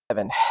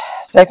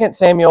2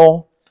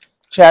 Samuel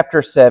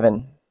chapter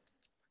 7.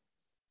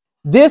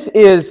 This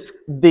is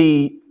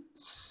the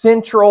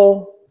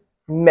central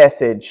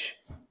message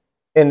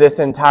in this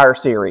entire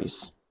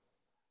series.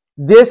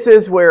 This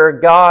is where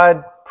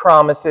God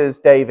promises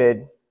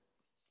David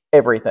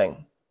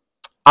everything.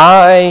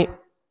 I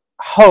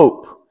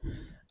hope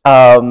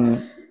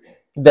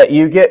that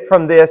you get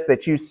from this,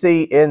 that you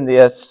see in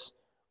this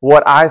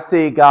what I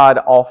see God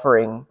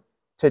offering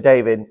to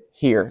David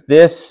here.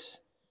 This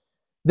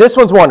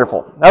one's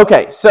wonderful.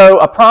 Okay, so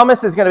a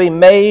promise is going to be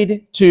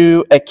made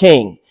to a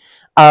king.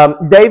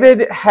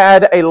 David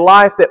had a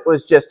life that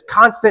was just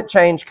constant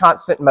change,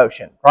 constant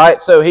motion, right?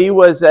 So he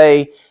was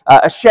a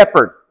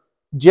shepherd,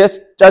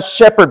 just a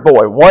shepherd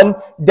boy. One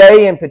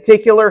day in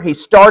particular, he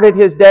started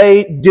his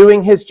day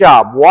doing his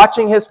job,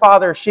 watching his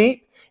father's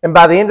sheep, and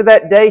by the end of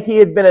that day, he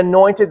had been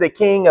anointed the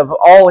king of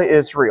all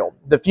Israel,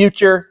 the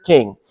future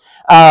king.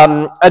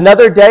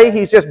 Another day,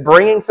 he's just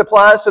bringing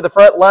supplies to the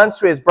front lines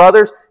to his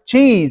brothers,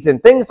 cheese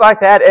and things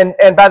like that.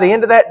 And by the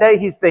end of that day,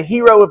 he's the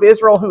hero of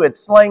Israel who had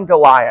slain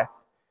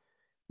Goliath.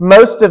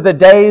 Most of the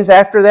days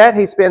after that,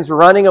 he spends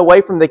running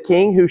away from the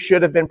king who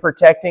should have been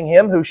protecting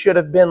him, who should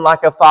have been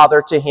like a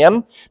father to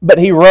him. But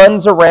he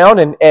runs around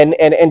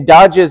and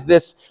dodges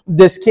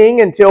this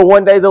king until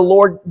one day the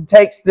Lord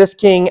takes this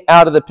king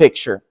out of the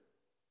picture.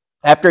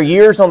 After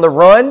years on the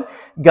run,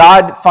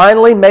 God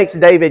finally makes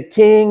David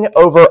king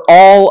over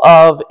all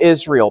of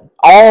Israel,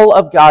 all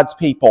of God's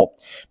people.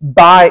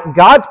 By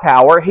God's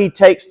power, he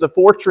takes the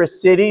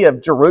fortress city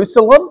of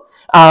Jerusalem,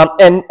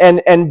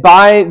 and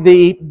by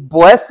the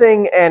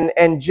blessing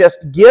and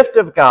just gift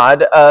of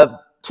God,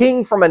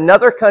 king from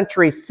another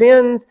country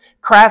sends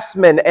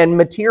craftsmen and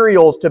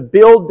materials to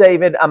build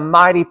David a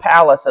mighty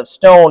palace of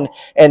stone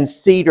and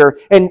cedar.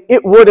 And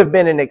it would have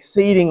been an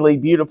exceedingly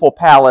beautiful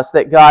palace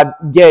that God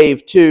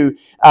gave to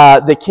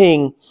the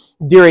king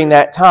during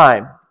that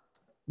time.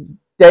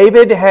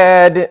 David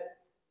had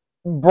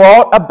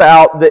brought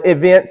about the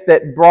events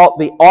that brought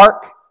the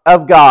Ark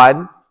of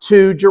God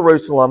to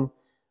Jerusalem,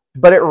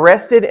 but it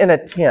rested in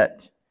a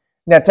tent.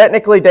 Now,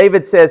 technically,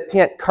 David says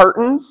tent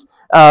curtains,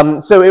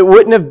 so it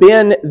wouldn't have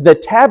been the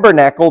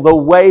tabernacle the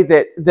way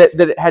that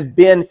it had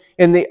been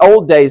in the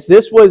old days.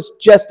 This was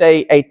just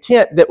a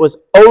tent that was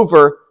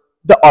over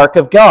the Ark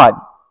of God.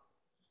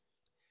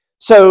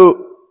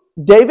 So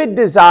David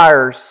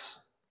desires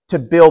to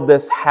build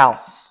this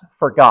house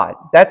for God.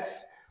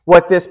 That's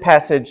what this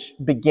passage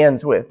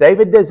begins with.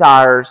 David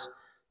desires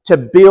to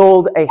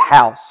build a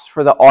house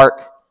for the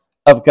Ark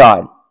of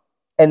God.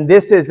 And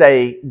this is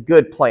a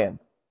good plan.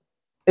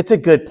 It's a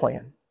good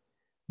plan,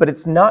 but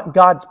it's not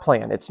God's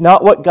plan. It's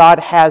not what God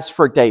has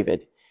for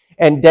David.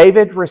 And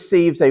David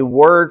receives a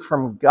word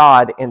from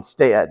God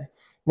instead.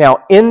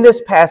 Now, in this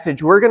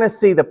passage, we're going to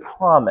see the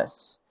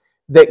promise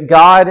that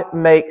God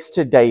makes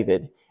to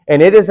David.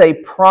 And it is a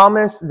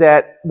promise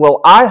that,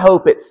 well, I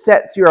hope it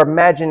sets your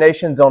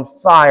imaginations on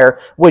fire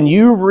when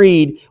you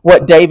read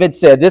what David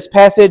said. This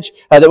passage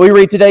that we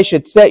read today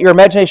should set your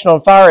imagination on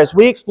fire as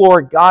we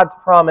explore God's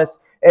promise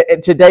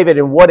to David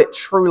and what it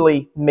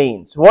truly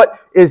means. What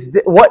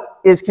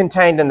is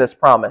contained in this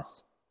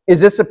promise? Is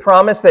this a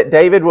promise that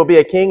David will be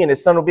a king and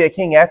his son will be a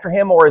king after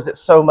him, or is it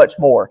so much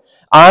more?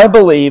 I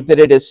believe that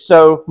it is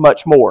so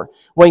much more.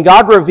 When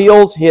God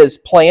reveals his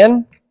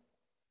plan,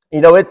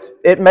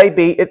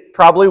 it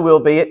probably will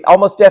be, it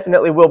almost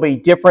definitely will be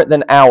different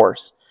than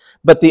ours.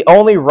 But the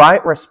only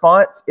right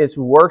response is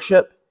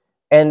worship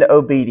and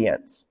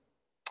obedience.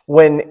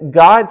 When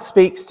God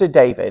speaks to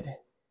David,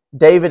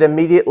 David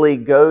immediately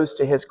goes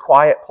to his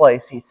quiet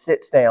place. He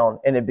sits down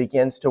and it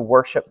begins to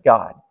worship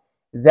God.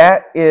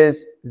 That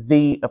is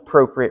the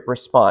appropriate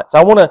response.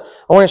 I want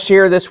to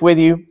share this with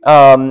you.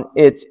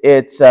 It's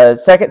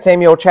 2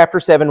 Samuel chapter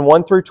 7,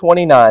 1 through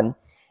 29.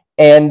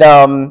 And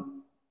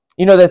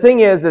the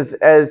thing is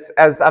as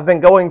I've been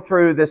going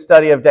through this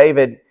study of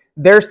David,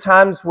 there's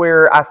times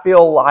where I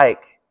feel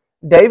like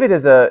David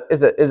is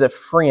a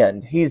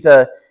friend. He's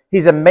a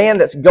man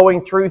that's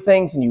going through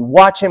things, and you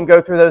watch him go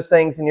through those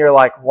things, and you're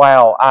like,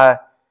 wow,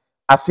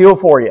 I feel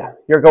for you.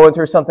 You're going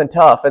through something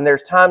tough. And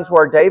there's times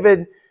where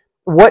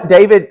what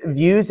David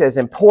views as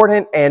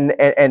important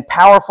and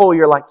powerful,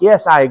 you're like,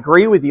 yes, I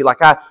agree with you.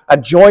 Like I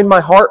join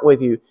my heart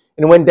with you.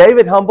 And when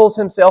David humbles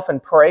himself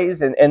and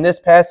prays in this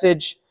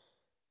passage,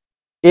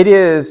 it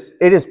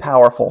is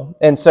powerful.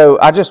 And so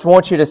I just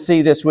want you to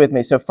see this with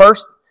me. So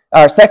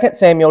 2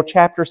 Samuel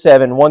chapter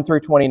 7, 1 through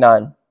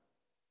 29.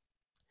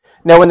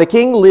 Now, when the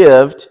king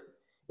lived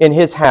in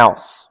his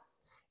house,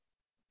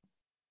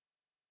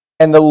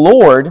 and the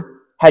Lord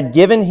had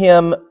given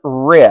him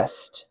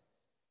rest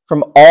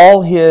from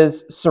all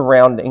his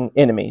surrounding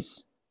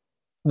enemies,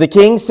 the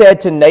king said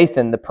to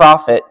Nathan the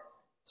prophet,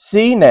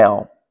 "See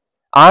now,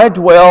 I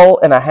dwell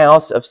in a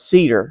house of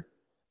cedar,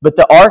 but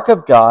the ark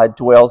of God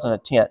dwells in a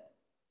tent."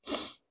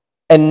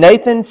 And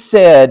Nathan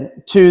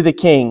said to the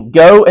king,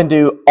 "Go and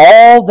do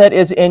all that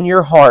is in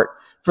your heart,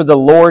 for the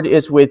Lord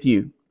is with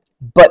you."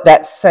 But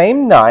that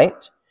same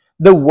night,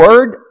 the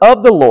word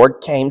of the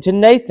Lord came to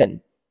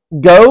Nathan.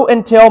 Go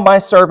and tell my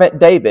servant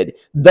David,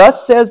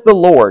 thus says the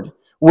Lord,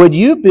 would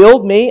you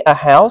build me a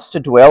house to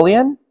dwell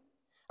in?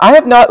 I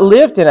have not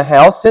lived in a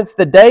house since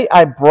the day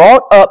I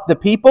brought up the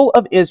people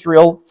of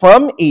Israel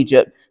from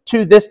Egypt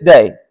to this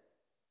day,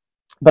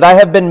 but I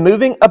have been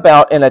moving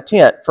about in a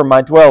tent for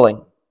my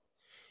dwelling.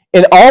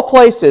 In all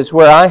places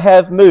where I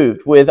have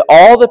moved with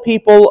all the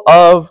people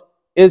of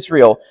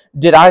Israel,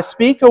 did I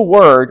speak a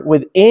word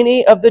with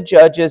any of the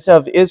judges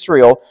of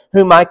Israel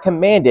whom I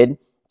commanded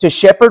to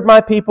shepherd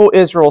my people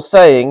Israel,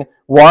 saying,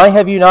 why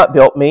have you not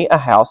built me a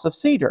house of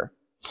cedar?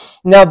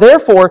 Now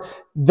therefore,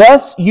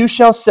 thus you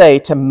shall say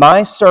to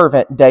my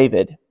servant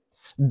David,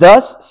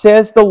 thus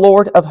says the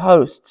Lord of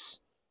hosts,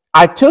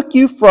 I took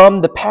you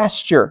from the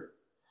pasture,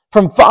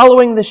 from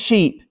following the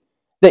sheep,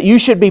 that you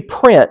should be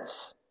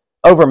prince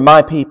over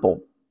my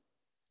people.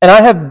 And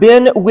I have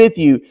been with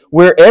you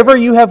wherever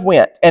you have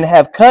went, and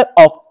have cut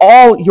off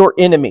all your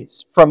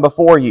enemies from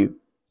before you.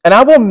 And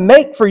I will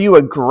make for you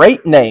a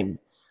great name,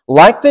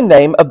 like the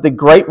name of the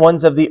great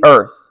ones of the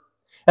earth.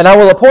 And I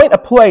will appoint a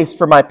place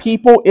for my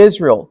people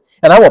Israel,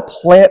 and I will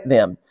plant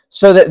them,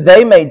 so that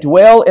they may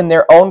dwell in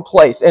their own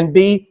place, and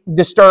be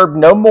disturbed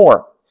no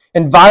more.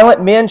 And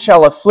violent men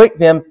shall afflict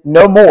them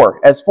no more,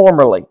 as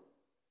formerly.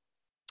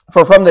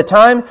 For from the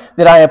time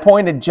that I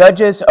appointed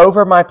judges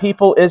over my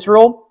people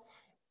Israel,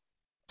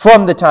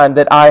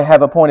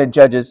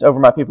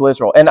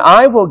 and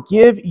I will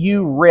give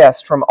you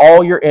rest from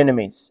all your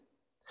enemies.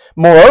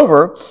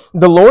 Moreover,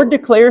 the Lord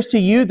declares to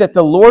you that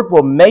the Lord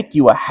will make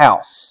you a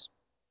house.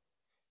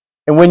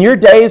 And when your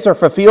days are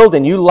fulfilled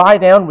and you lie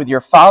down with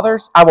your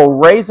fathers, I will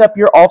raise up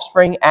your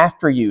offspring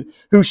after you,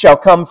 who shall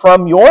come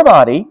from your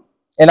body,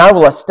 and I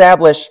will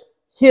establish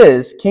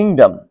his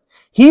kingdom.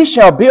 He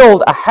shall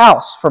build a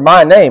house for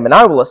my name, and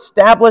I will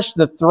establish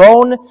the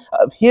throne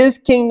of his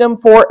kingdom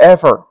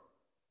forever.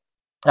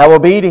 I will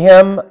be to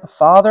him a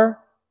father,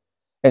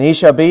 and he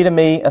shall be to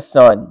me a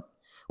son.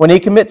 When he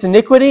commits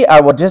iniquity, I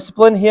will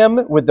discipline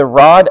him with the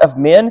rod of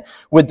men,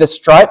 with the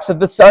stripes of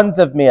the sons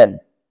of men.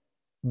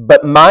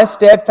 But my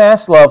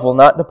steadfast love will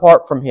not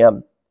depart from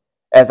him,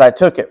 as I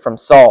took it from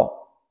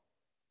Saul,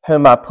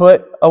 whom I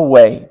put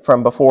away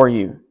from before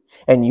you.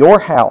 And your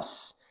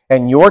house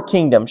and your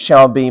kingdom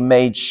shall be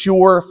made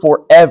sure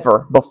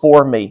forever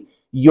before me.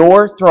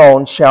 Your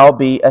throne shall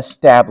be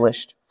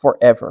established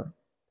forever.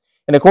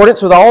 In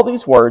accordance with all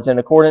these words, in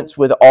accordance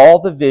with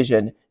all the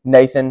vision,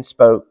 Nathan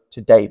spoke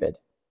to David.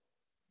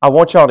 I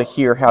want y'all to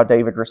hear how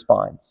David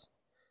responds.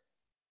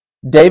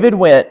 David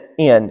went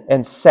in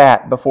and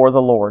sat before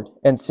the Lord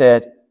and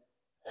said,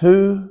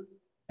 who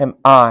am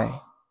I,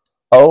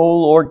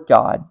 O Lord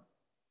God,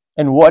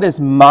 and what is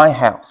my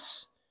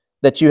house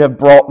that you have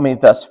brought me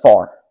thus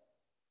far?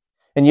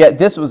 And yet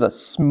this was a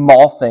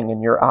small thing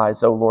in your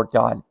eyes, O Lord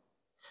God.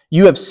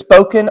 You have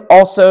spoken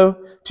also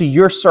to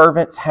your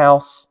servant's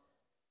house,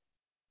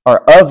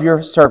 or of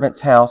your servant's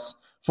house,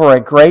 for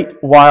a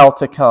great while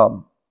to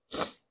come.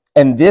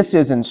 And this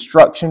is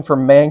instruction for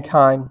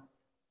mankind,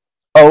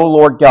 O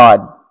Lord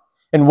God.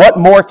 And what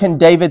more can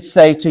David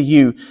say to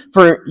you?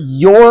 For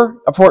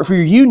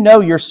you know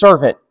your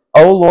servant,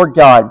 O Lord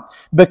God,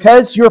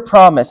 because your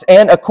promise,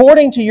 and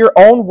according to your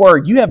own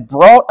word, you have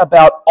brought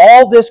about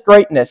all this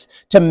greatness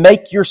to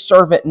make your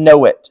servant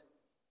know it.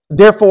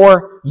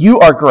 Therefore, you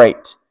are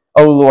great,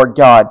 O Lord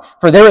God,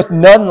 for there is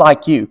none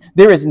like you.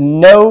 There is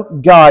no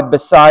God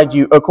beside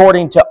you,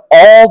 according to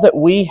all that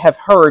we have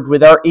heard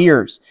with our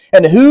ears.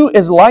 And who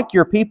is like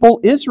your people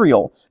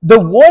Israel, the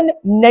one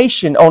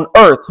nation on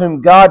earth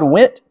whom God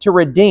went to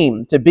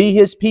redeem, to be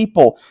his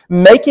people,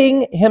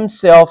 making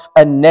himself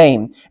a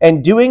name,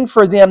 and doing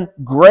for them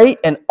great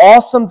and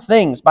awesome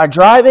things by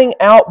driving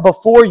out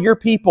before your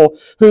people,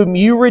 whom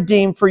you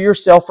redeemed for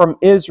yourself from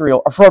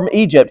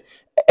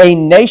Egypt, a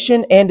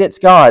nation and its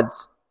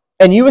gods.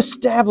 And you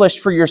established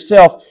for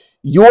yourself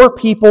your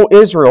people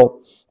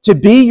Israel to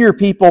be your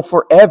people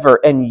forever.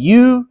 And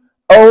you,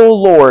 O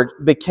Lord,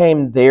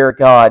 became their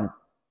God.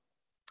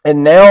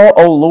 And now,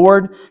 O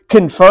Lord,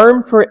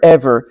 confirm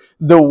forever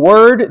the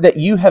word that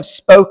you have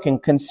spoken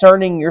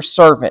concerning your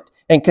servant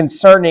and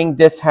concerning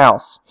this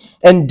house.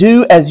 And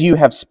do as you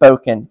have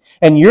spoken.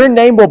 And your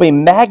name will be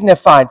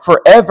magnified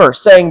forever,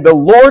 saying, the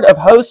Lord of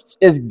hosts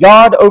is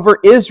God over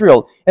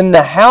Israel. And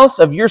the house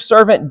of your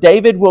servant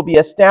David will be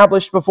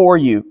established before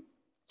you.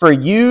 For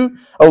you,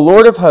 O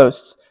Lord of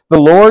hosts, the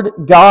Lord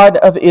God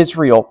of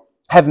Israel,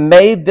 have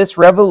made this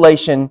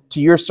revelation to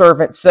your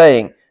servant,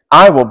 saying,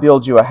 I will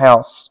build you a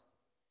house.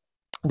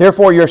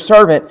 Therefore your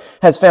servant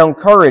has found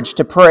courage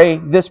to pray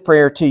this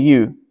prayer to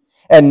you.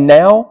 And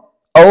now,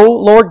 O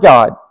Lord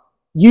God,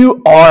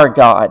 you are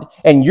God,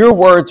 and your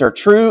words are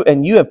true,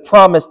 and you have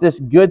promised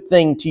this good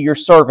thing to your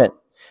servant.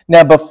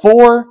 Now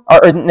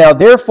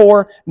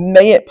therefore,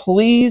 may it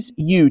please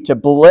you to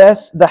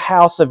bless the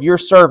house of your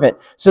servant,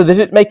 so that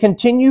it may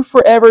continue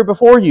forever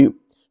before you.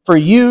 For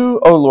you,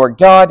 O Lord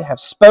God, have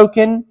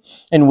spoken,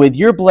 and with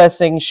your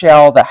blessing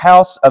shall the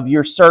house of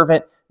your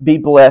servant be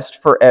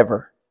blessed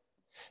forever.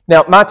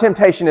 Now, my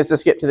temptation is to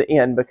skip to the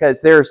end,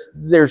 because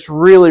there's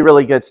really,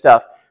 really good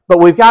stuff. But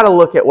we've got to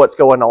look at what's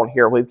going on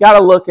here. We've got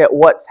to look at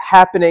what's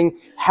happening,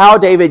 how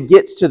David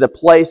gets to the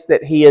place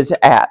that he is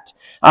at.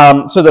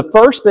 So the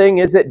first thing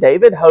is that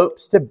David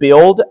hopes to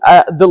build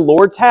the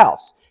Lord's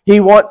house. He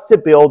wants to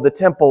build the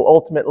temple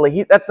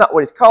ultimately. That's not what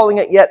he's calling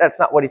it yet. That's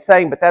not what he's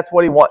saying, but that's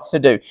what he wants to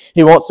do.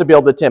 He wants to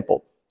build the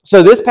temple.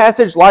 So this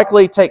passage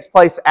likely takes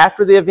place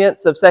after the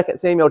events of 2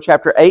 Samuel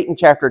chapter 8 and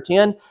chapter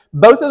 10.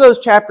 Both of those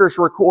chapters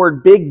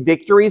record big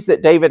victories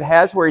that David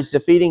has where he's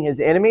defeating his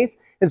enemies.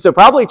 And so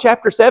probably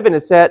chapter 7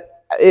 is set,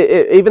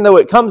 even though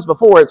it comes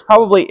before,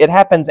 it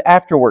happens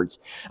afterwards.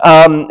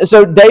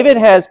 So David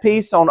has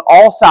peace on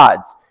all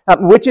sides,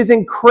 which is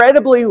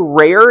incredibly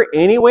rare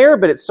anywhere,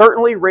 but it's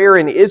certainly rare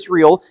in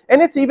Israel, and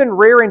it's even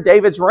rare in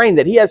David's reign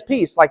that he has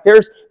peace. Like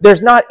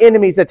there's not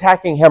enemies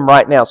attacking him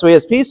right now. So he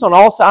has peace on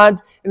all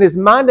sides, and his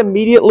mind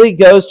immediately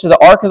goes to the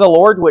ark of the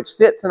Lord, which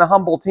sits in a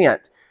humble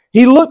tent.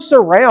 He looks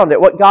around at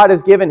what God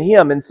has given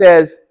him and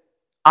says,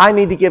 I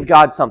need to give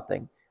God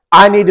something.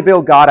 I need to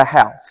build God a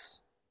house.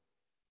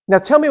 Now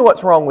tell me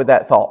what's wrong with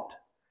that thought.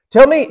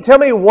 Tell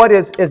me what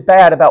is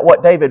bad about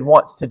what David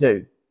wants to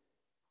do.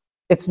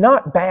 It's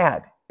not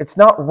bad. It's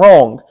not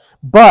wrong.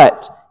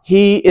 But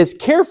he is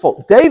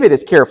careful. David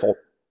is careful.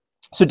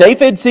 So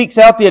David seeks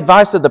out the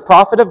advice of the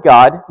prophet of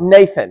God,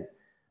 Nathan,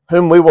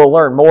 whom we will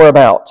learn more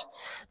about.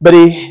 But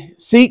he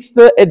seeks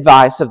the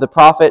advice of the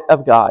prophet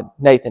of God,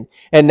 Nathan.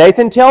 And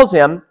Nathan tells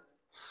him,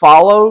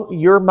 follow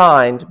your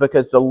mind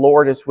because the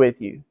Lord is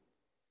with you.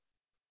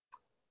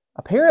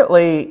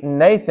 Apparently,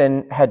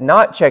 Nathan had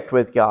not checked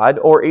with God,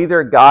 or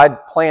either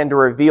God planned to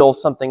reveal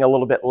something a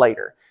little bit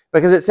later.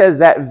 Because it says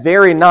that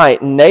very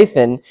night,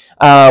 Nathan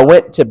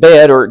went to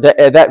bed, or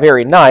that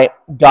very night,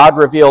 God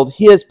revealed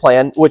his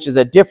plan, which is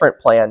a different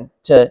plan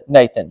to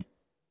Nathan.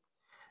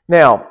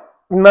 Now,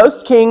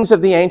 most kings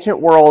of the ancient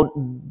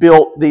world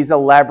built these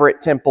elaborate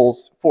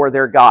temples for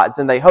their gods,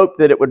 and they hoped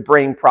that it would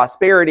bring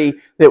prosperity,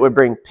 that it would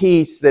bring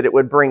peace, that it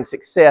would bring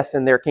success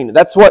in their kingdom.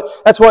 That's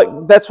what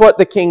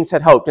the kings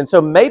had hoped. And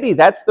so maybe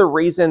that's the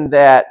reason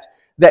that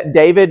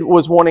David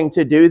was wanting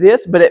to do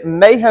this, but it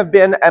may have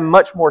been a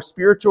much more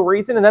spiritual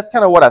reason, and that's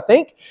kind of what I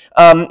think,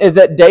 is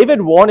that David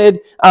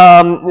wanted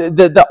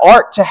the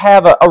ark to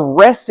have a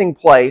resting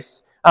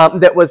place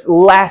that was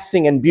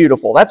lasting and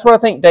beautiful. That's what I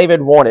think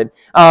David wanted.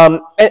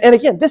 And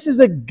again, this is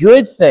a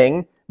good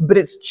thing, but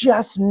it's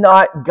just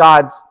not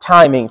God's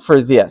timing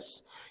for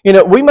this. You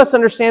know, we must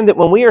understand that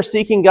when we are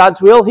seeking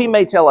God's will, He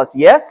may tell us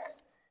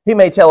yes, He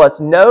may tell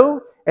us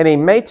no, and He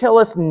may tell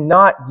us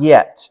not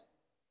yet.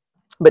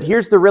 But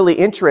here's the really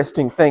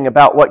interesting thing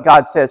about what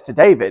God says to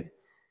David.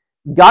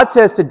 God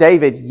says to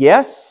David,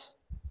 yes,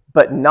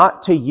 but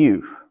not to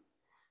you.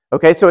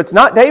 Okay, so it's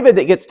not David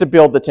that gets to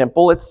build the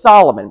temple, it's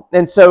Solomon.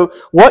 And so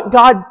what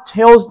God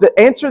tells, the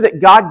answer that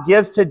God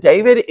gives to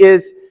David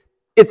is,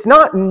 it's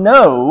not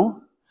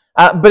no,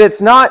 but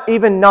it's not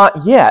even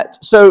not yet.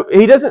 So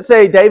he doesn't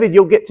say, David,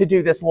 you'll get to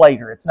do this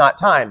later, it's not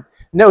time.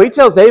 No, he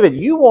tells David,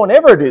 you won't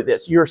ever do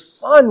this, your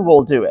son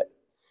will do it.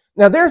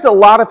 Now, there's a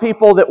lot of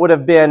people that would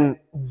have been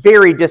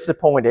very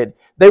disappointed.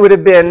 They would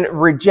have been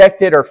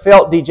rejected or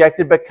felt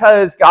dejected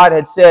because God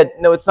had said,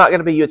 no, it's not going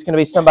to be you, it's going to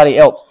be somebody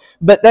else.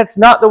 But that's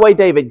not the way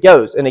David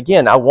goes. And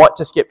again, I want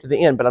to skip to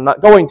the end, but I'm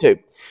not going to.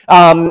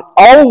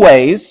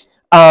 Always,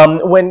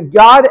 when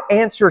God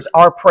answers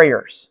our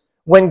prayers,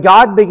 when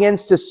God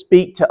begins to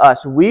speak to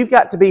us, we've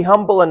got to be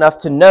humble enough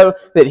to know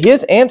that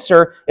His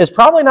answer is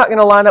probably not going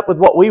to line up with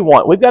what we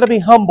want. We've got to be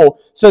humble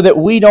so that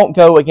we don't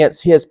go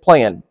against His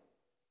plan.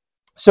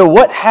 So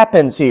what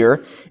happens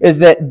here is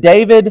that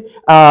David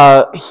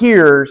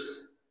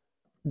hears,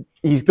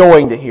 he's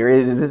going to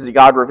hear, this is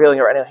God revealing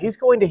it right now, he's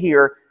going to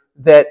hear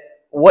that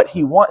what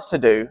he wants to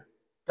do,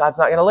 God's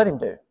not going to let him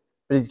do,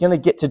 but he's going to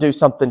get to do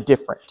something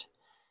different.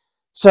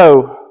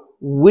 So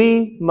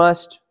we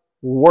must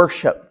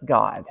worship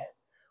God.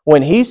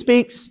 When He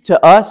speaks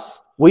to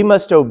us, we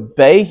must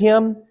obey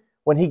Him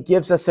when He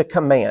gives us a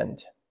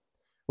command.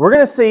 We're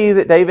going to see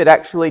that David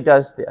actually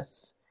does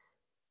this.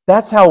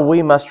 That's how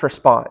we must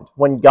respond.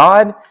 When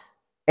God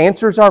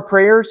answers our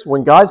prayers,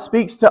 when God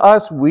speaks to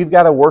us, we've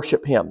got to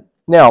worship Him.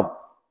 Now,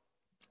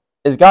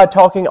 is God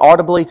talking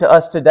audibly to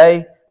us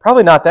today?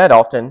 Probably not that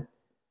often,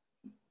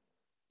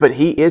 but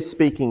He is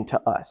speaking to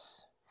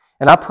us.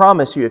 And I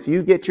promise you, if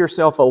you get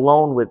yourself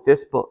alone with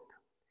this book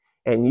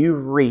and you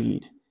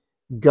read,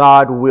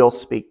 God will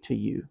speak to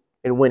you.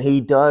 And when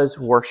He does,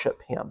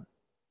 worship Him.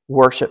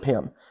 Worship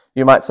Him.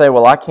 You might say,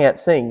 well, I can't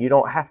sing. You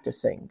don't have to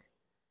sing.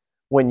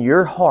 When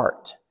your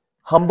heart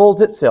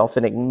humbles itself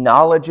and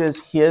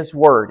acknowledges His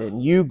word,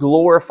 and you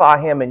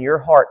glorify Him in your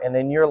heart and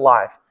in your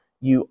life,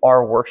 you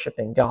are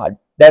worshiping God.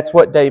 That's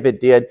what David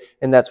did,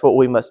 and that's what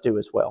we must do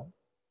as well.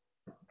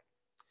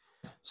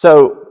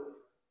 So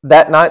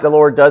that night the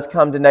Lord does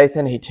come to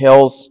Nathan. He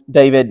tells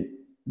Nathan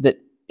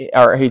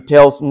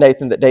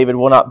that David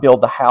will not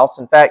build the house.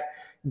 In fact,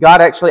 God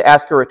actually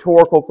asks a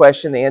rhetorical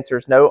question. The answer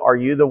is no. Are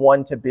you the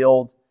one to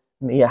build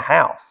me a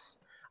house?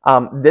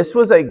 This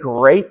was a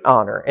great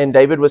honor, and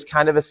David was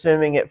kind of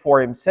assuming it for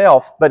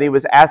himself, but he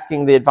was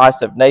asking the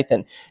advice of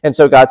Nathan. And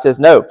so God says,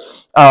 no,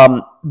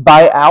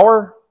 by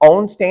our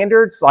own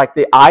standards, like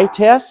the eye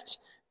test,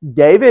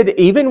 David,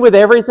 even with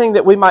everything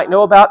that we might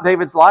know about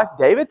David's life,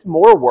 David's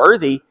more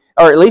worthy,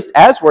 or at least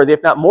as worthy,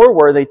 if not more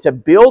worthy, to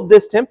build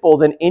this temple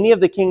than any of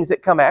the kings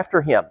that come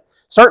after him.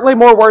 Certainly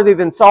more worthy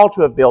than Saul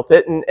to have built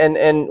it.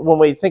 And when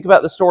we think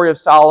about the story of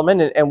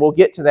Solomon, and we'll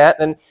get to that,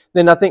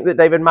 then I think that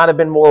David might have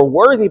been more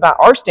worthy by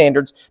our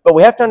standards, but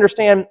we have to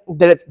understand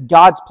that it's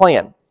God's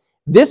plan.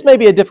 This may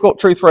be a difficult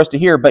truth for us to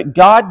hear, but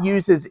God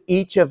uses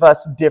each of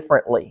us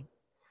differently.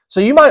 So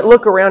you might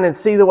look around and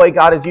see the way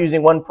God is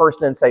using one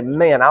person and say,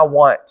 man, I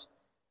want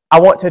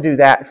to do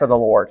that for the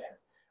Lord.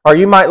 Or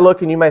you might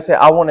look and you may say,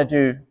 I want to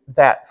do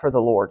that for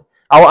the Lord.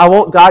 I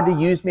want God to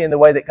use me in the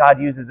way that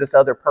God uses this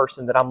other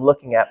person that I'm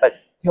looking at, but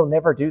He'll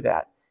never do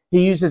that.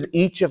 He uses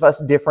each of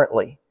us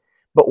differently.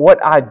 But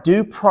what I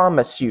do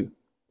promise you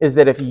is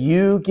that if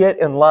you get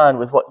in line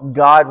with what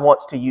God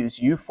wants to use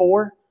you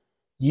for,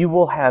 you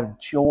will have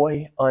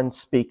joy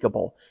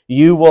unspeakable.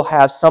 You will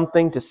have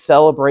something to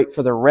celebrate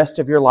for the rest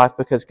of your life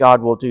because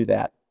God will do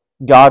that.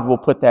 God will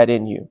put that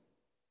in you.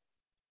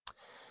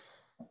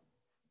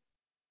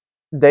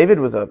 David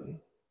was a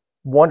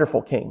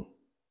wonderful king.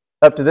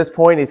 Up to this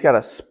point, he's got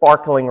a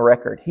sparkling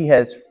record. He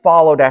has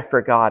followed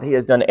after God. He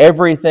has done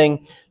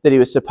everything that he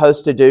was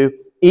supposed to do.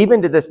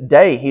 Even to this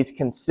day, he's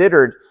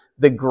considered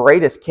the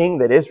greatest king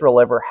that Israel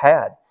ever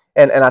had.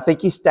 And I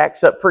think he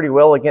stacks up pretty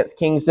well against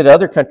kings that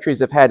other countries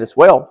have had as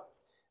well.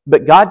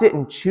 But God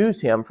didn't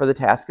choose him for the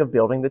task of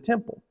building the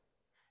temple.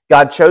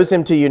 God chose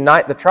him to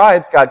unite the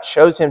tribes. God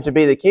chose him to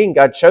be the king.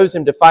 God chose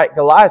him to fight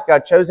Goliath.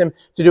 God chose him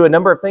to do a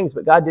number of things,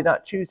 but God did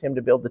not choose him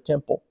to build the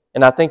temple.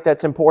 And I think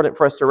that's important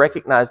for us to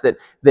recognize that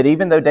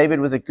even though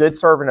David was a good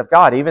servant of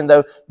God, even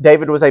though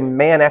David was a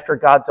man after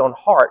God's own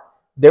heart,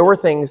 there were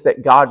things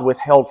that God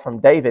withheld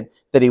from David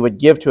that he would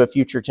give to a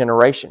future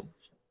generation.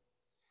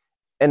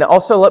 And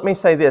also, let me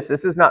say this.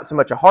 This is not so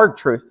much a hard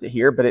truth to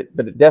hear, but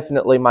it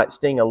definitely might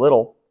sting a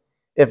little.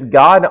 If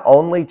God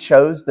only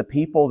chose the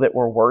people that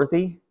were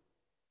worthy,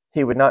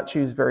 He would not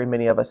choose very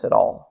many of us at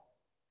all.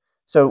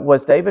 So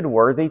was David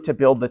worthy to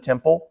build the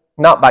temple?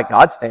 Not by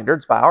God's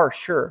standards, by ours,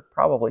 sure,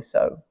 probably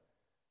so.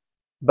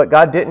 But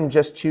God didn't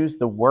just choose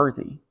the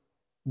worthy.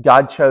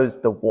 God chose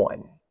the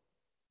one.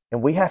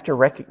 And we have to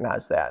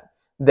recognize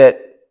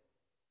that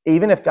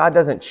even if God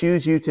doesn't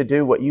choose you to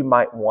do what you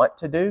might want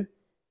to do,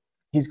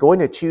 He's going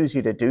to choose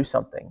you to do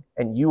something,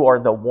 and you are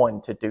the one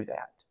to do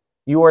that.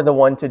 You are the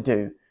one to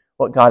do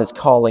what God is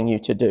calling you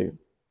to do.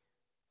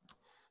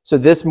 So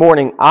this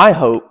morning, I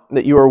hope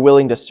that you are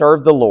willing to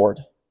serve the Lord.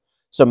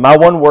 So my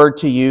one word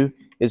to you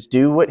is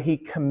do what He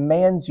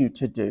commands you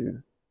to do,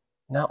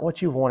 not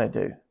what you want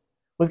to do.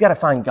 We've got to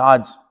find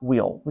God's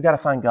will. We've got to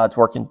find God's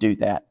work and do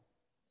that.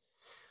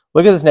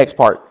 Look at this next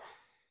part.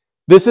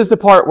 This is the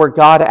part where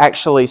God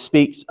actually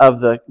speaks of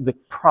the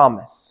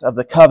promise, of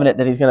the covenant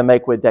that He's going to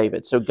make with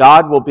David. So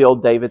God will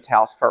build David's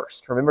house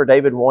first. Remember,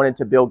 David wanted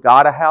to build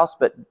God a house,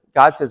 but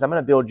God says, I'm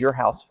going to build your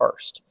house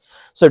first.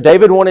 So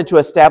David wanted to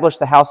establish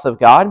the house of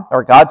God,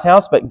 or God's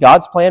house, but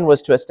God's plan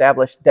was to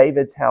establish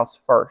David's house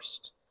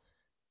first.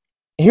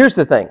 Here's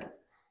the thing.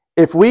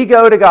 If we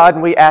go to God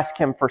and we ask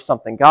Him for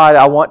something, God,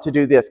 I want to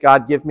do this.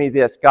 God, give me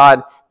this.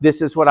 God,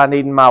 this is what I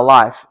need in my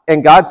life.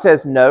 And God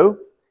says no.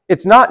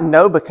 It's not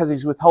no because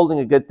He's withholding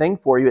a good thing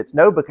for you. It's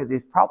no because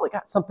He's probably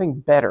got something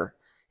better.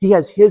 He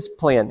has His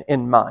plan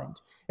in mind.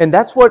 And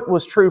that's what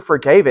was true for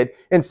David.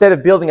 Instead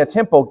of building a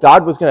temple,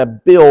 God was going to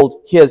build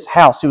His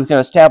house. He was going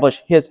to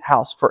establish His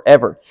house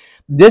forever.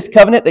 This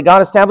covenant that God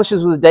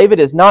establishes with David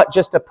is not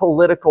just a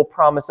political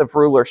promise of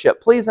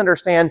rulership. Please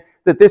understand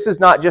that this is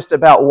not just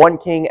about one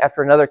king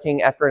after another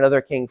king after another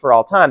king for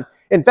all time.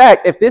 In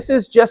fact, if this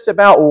is just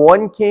about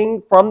one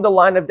king from the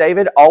line of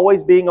David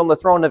always being on the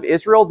throne of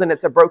Israel, then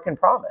it's a broken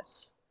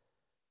promise,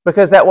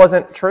 because that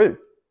wasn't true.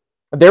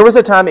 There was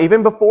a time,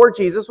 even before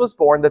Jesus was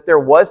born, that there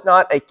was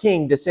not a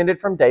king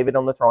descended from David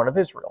on the throne of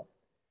Israel.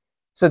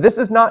 So this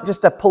is not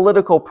just a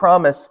political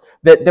promise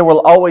that there will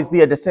always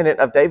be a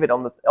descendant of David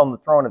on the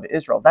throne of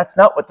Israel. That's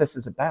not what this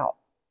is about.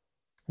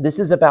 This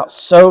is about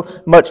so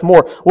much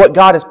more. What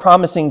God is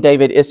promising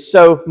David is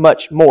so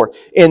much more.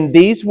 In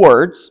these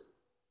words,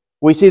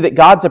 we see that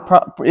God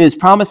is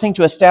promising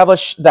to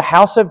establish the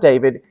house of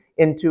David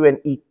into an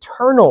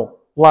eternal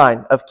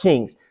line of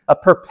kings, a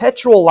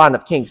perpetual line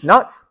of kings,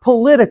 not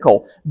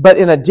political, but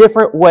in a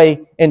different way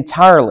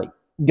entirely.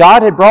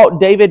 God had brought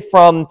David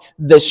from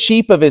the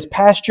sheep of his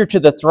pasture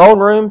to the throne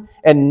room,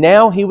 and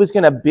now He was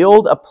going to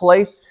build a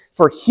place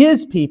for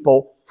His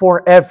people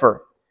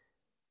forever.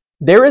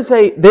 This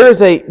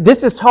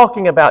is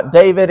talking about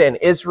David and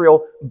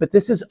Israel, but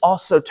this is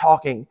also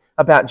talking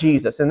about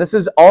Jesus. And this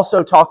is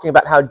also talking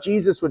about how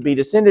Jesus would be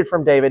descended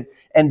from David,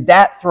 and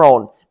that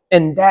throne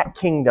and that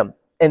kingdom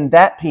and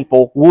that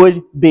people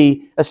would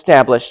be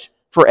established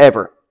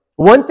forever.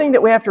 One thing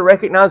that we have to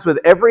recognize with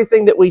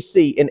everything that we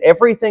see and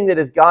everything that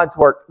is God's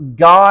work,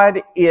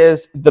 God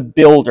is the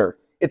builder.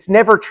 It's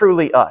never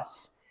truly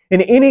us. In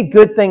any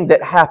good thing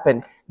that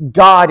happened,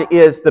 God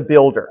is the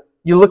builder.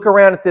 You look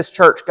around at this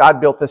church,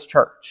 God built this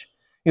church.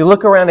 You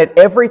look around at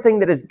everything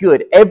that is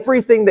good,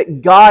 everything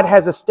that God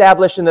has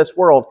established in this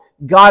world.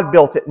 God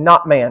built it,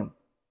 not man.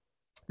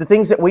 The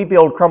things that we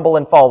build crumble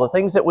and fall. The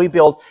things that we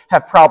build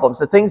have problems.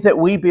 The things that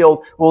we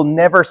build will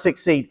never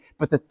succeed.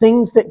 But the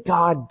things that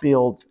God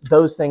builds,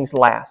 those things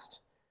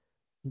last.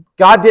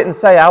 God didn't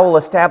say, I will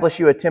establish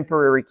you a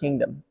temporary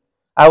kingdom.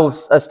 I will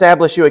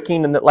establish you a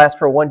kingdom that lasts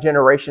for one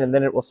generation and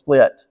then it will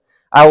split.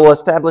 I will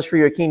establish for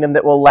you a kingdom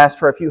that will last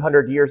for a few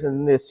hundred years, and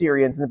then the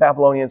Assyrians and the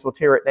Babylonians will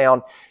tear it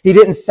down. He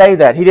didn't say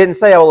that. He didn't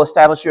say, I will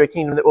establish you a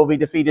kingdom that will be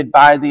defeated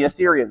by the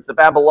Assyrians, the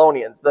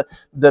Babylonians, the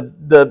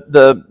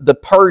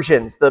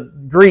Persians,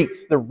 the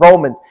Greeks, the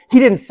Romans. He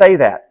didn't say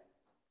that.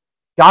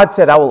 God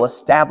said, I will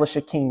establish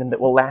a kingdom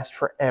that will last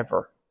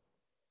forever.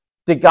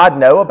 Did God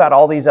know about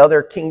all these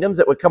other kingdoms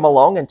that would come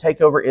along and take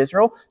over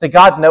Israel? Did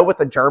God know what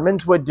the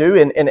Germans would do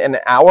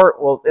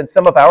in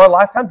some of our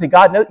lifetimes? Did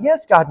God know?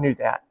 Yes, God knew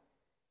that.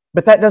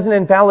 But that doesn't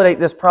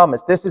invalidate this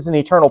promise. This is an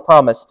eternal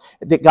promise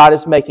that God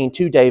is making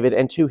to David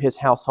and to his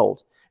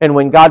household. And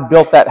when God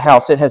built that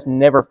house, it has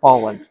never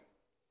fallen.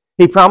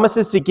 He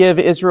promises to give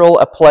Israel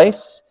a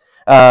place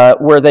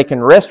where they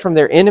can rest from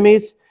their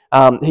enemies.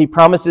 He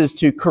promises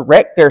to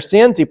correct their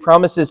sins. He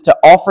promises to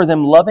offer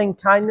them loving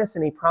kindness,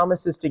 and he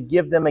promises to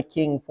give them a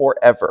king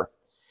forever.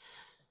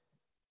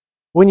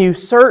 When you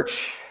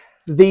search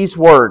these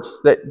words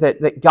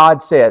that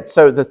God said,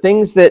 so the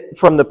things that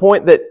from the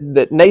point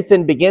that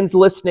Nathan begins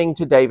listening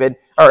to David,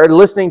 or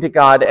listening to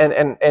God,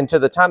 and to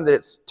the time that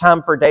it's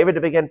time for David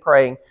to begin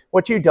praying,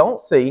 what you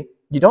don't see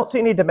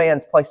any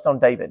demands placed on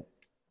David.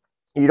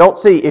 You don't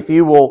see, if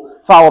you will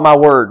follow my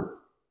word,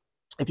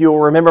 if you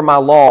will remember my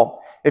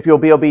law, if you'll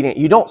be obedient.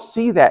 You don't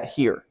see that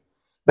here,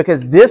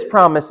 because this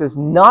promise is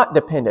not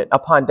dependent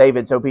upon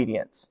David's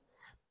obedience.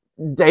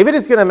 David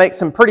is going to make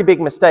some pretty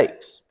big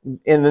mistakes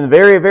in the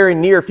very, very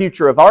near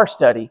future of our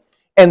study,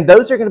 and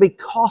those are going to be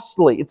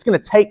costly. It's going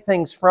to take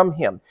things from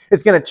him.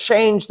 It's going to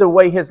change the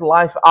way his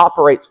life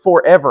operates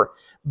forever.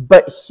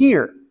 But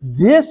here,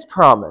 this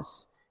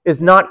promise is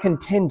not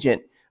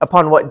contingent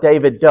upon what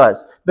David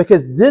does,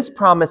 because this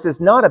promise is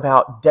not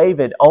about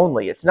David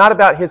only. It's not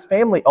about his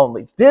family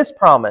only. This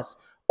promise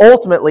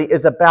ultimately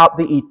is about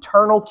the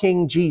eternal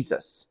King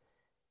Jesus.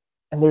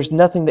 And there's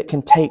nothing that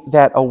can take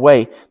that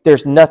away.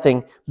 There's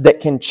nothing that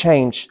can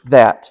change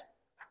that.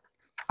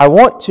 I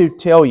want to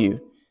tell you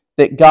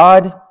that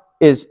God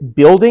is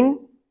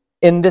building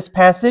in this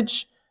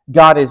passage,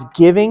 God is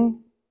giving,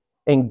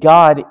 and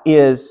God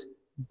is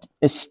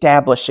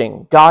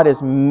establishing. God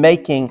is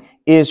making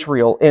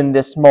Israel in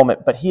this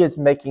moment, but He is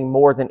making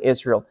more than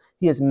Israel.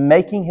 He is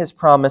making His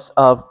promise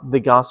of the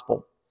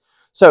gospel.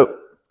 So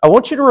I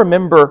want you to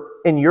remember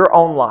in your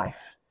own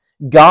life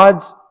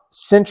God's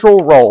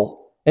central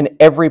role in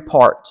every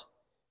part.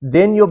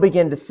 Then you'll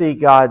begin to see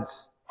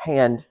God's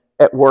hand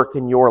at work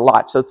in your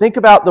life. So think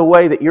about the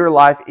way that your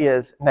life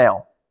is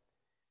now.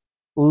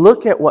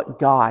 Look at what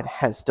God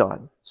has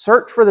done.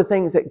 Search for the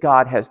things that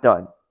God has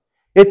done.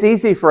 It's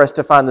easy for us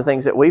to find the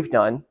things that we've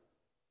done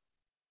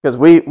because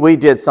we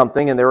did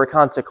something and there were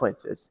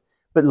consequences.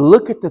 But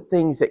look at the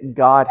things that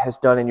God has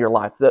done in your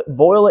life.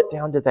 Boil it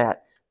down to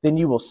that. Then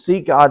you will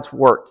see God's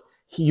work.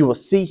 You will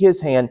see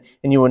His hand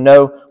and you will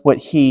know what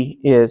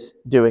He is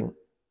doing.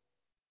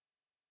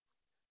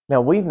 Now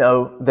we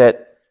know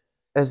that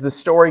as the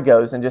story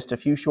goes, in just a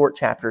few short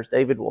chapters,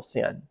 David will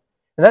sin.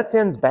 And that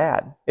sin's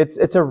bad.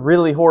 It's a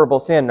really horrible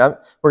sin.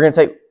 We're going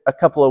to take a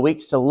couple of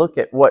weeks to look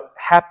at what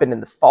happened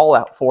and the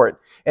fallout for it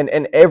and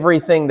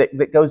everything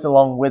that goes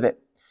along with it.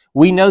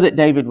 We know that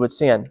David would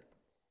sin,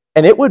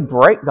 and it would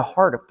break the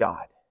heart of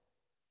God.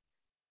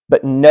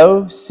 But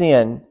no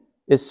sin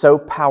is so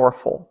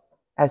powerful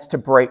as to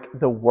break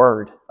the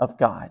Word of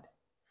God.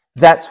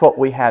 That's what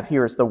we have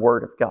here is the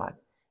Word of God.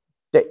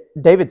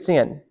 David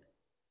sinned.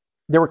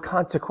 There were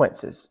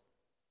consequences.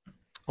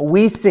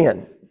 We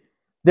sin.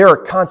 There are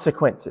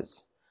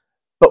consequences.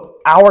 But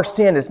our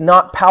sin is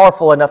not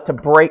powerful enough to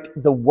break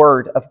the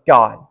Word of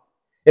God.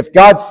 If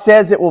God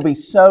says it will be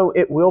so,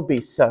 it will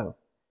be so.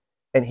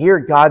 And here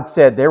God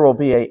said there will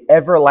be an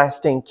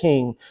everlasting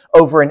king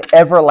over an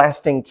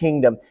everlasting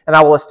kingdom. And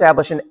I will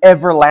establish an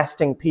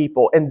everlasting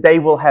people. And they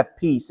will have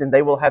peace and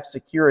they will have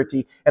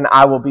security. And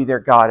I will be their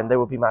God and they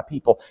will be my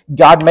people.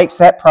 God makes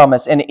that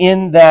promise. And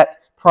in that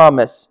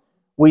promise,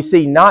 we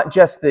see not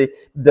just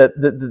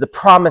the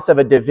promise of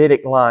a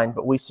Davidic line,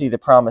 but we see the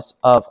promise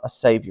of a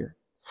Savior.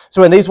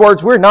 So in these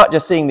words, we're not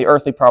just seeing the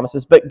earthly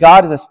promises, but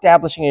God is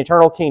establishing an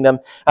eternal kingdom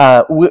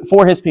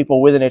for His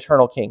people with an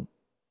eternal king.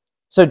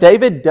 So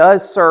David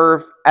does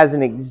serve as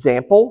an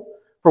example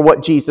for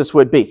what Jesus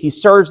would be. He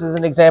serves as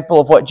an example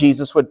of what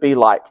Jesus would be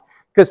like.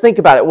 Because think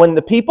about it, when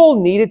the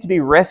people needed to be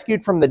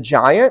rescued from the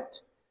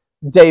giant,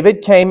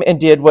 David came and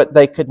did what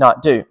they could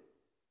not do.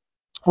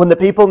 When the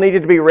people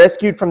needed to be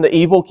rescued from the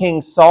evil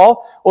king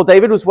Saul, well,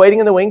 David was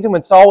waiting in the wings, and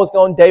when Saul was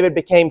gone, David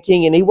became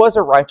king, and he was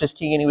a righteous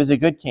king, and he was a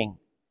good king.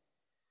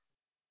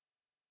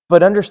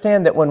 But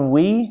understand that when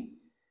we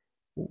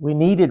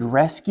needed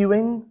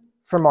rescuing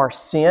from our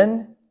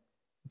sin,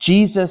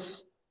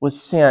 Jesus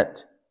was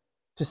sent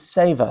to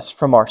save us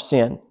from our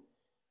sin.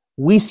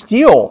 We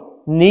still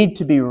need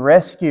to be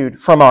rescued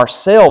from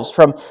ourselves,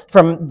 from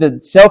the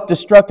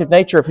self-destructive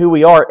nature of who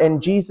we are,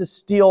 and Jesus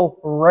still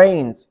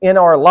reigns in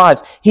our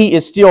lives. He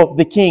is still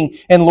the King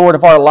and Lord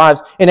of our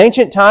lives. In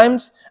ancient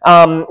times,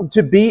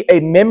 to be a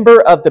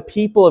member of the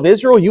people of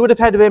Israel, you would have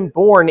had to have been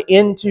born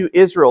into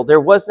Israel. There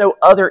was no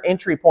other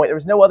entry point. There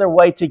was no other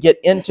way to get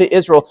into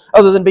Israel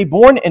other than be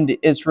born into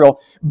Israel.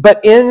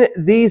 But in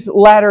these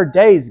latter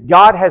days,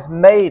 God has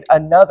made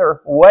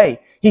another way.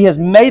 He has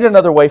made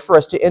another way for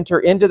us to enter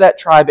into that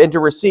tribe and to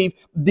receive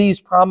these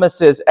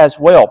promises as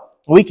well.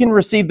 We can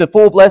receive the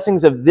full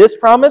blessings of this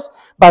promise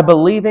by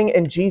believing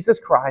in Jesus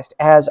Christ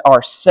as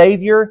our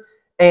Savior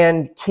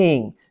and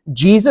King.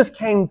 Jesus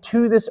came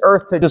to this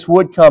earth to this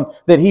would come,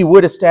 that He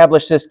would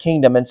establish this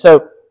kingdom. And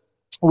so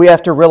we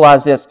have to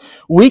realize this.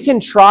 We can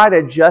try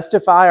to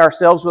justify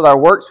ourselves with our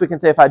works. We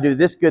can say, if I do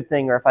this good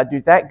thing or if I do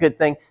that good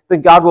thing,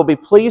 then God will be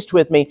pleased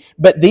with me.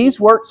 But these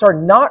works are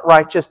not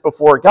righteous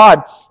before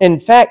God. In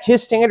fact,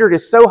 His standard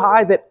is so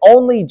high that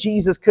only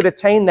Jesus could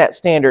attain that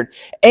standard.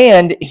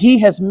 And He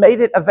has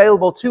made it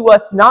available to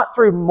us, not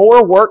through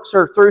more works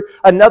or through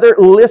another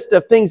list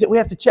of things that we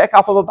have to check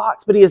off of a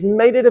box, but He has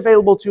made it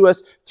available to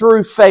us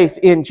through faith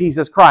in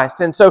Jesus Christ.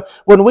 And so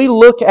when we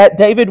look at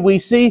David, we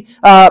see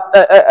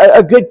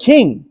a good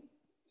king.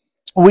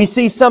 We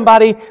see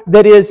somebody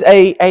that is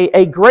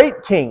a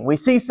great king. We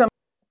see some.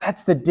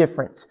 That's the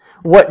difference.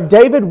 What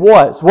David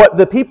was, what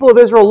the people of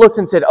Israel looked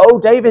and said, oh,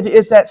 David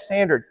is that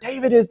standard.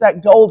 David is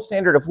that gold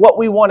standard of what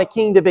we want a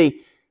king to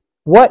be.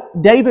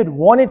 What David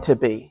wanted to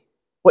be,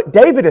 what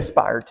David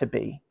aspired to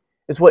be,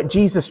 is what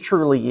Jesus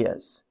truly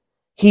is.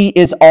 He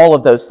is all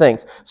of those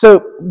things.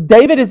 So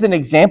David is an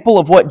example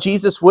of what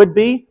Jesus would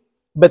be,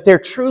 but there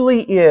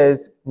truly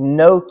is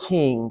no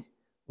king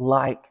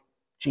like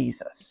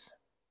Jesus.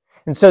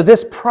 And so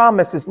this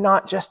promise is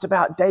not just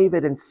about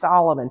David and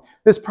Solomon.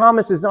 This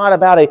promise is not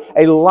about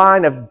a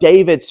line of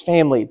David's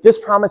family. This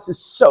promise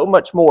is so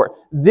much more.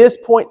 This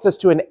points us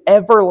to an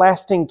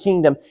everlasting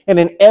kingdom and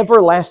an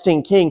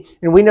everlasting king.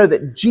 And we know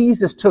that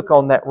Jesus took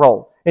on that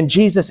role. And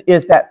Jesus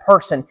is that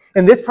person.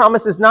 And this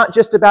promise is not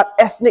just about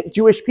ethnic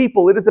Jewish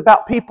people. It is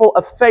about people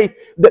of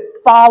faith that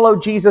follow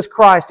Jesus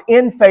Christ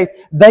in faith.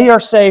 They are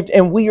saved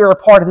and we are a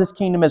part of this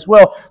kingdom as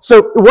well.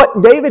 So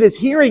what David is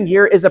hearing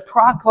here is a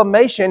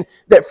proclamation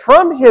that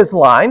from his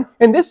line,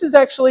 and this is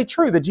actually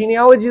true, the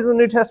genealogies of the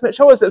New Testament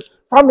show us that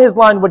from his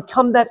line would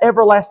come that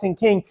everlasting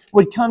king,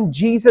 would come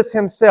Jesus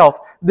himself.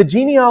 The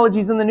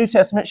genealogies in the New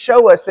Testament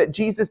show us that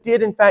Jesus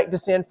did in fact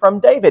descend from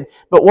David.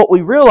 But what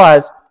we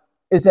realize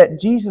is that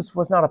Jesus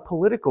was not a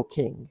political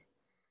king.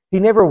 He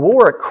never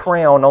wore a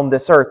crown on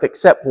this earth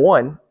except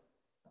one,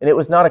 and it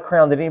was not a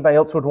crown that anybody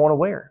else would want to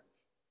wear.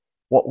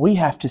 What we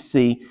have to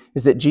see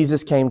is that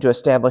Jesus came to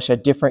establish a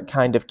different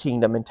kind of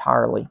kingdom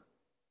entirely.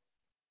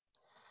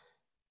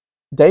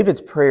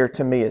 David's prayer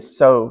to me is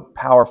so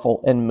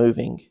powerful and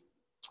moving.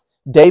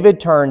 David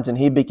turns and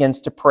he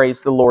begins to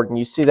praise the Lord. And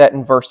you see that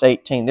in verse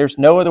 18. There's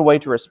no other way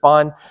to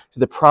respond to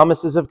the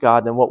promises of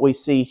God than what we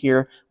see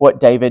here, what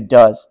David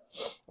does.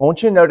 I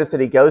want you to notice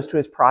that he goes to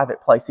his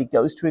private place. He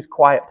goes to his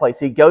quiet place.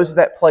 He goes to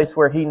that place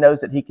where he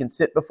knows that he can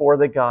sit before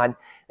God.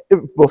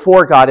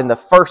 And the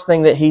first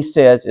thing that he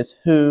says is,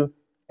 "Who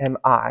am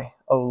I,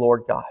 O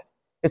Lord God?"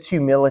 It's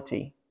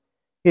humility.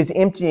 He's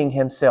emptying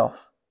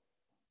himself.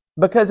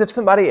 Because if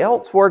somebody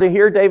else were to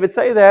hear David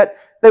say that,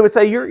 they would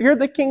say, you're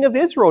the king of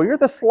Israel. You're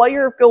the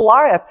slayer of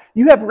Goliath.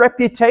 You have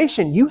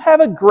reputation. You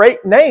have a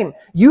great name.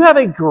 You have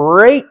a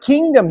great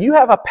kingdom. You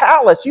have a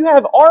palace. You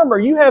have armor.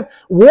 You have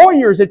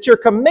warriors at your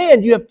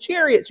command. You have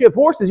chariots. You have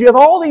horses. You have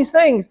all these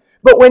things.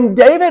 But when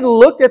David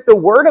looked at the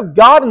word of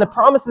God and the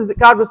promises that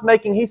God was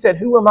making, he said,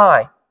 "Who am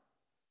I?"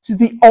 This is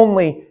the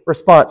only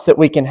response that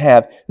we can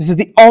have. This is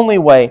the only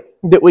way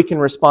that we can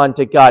respond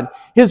to God.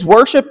 His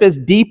worship is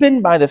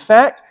deepened by the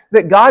fact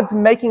that God's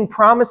making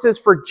promises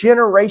for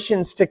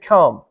generations to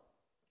come.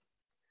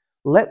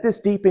 Let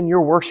this deepen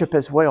your worship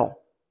as well.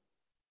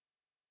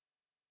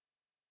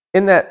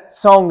 In that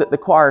song that the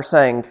choir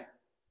sang,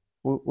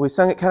 we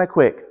sung it kind of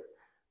quick,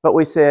 but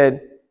we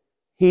said,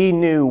 "He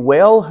knew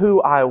well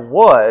who I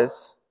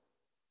was,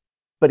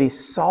 but He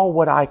saw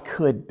what I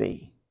could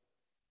be."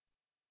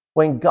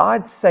 When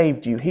God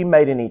saved you, He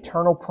made an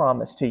eternal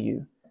promise to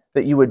you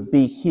that you would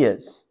be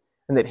His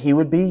and that He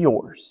would be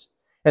yours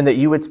and that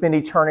you would spend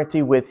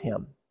eternity with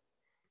Him.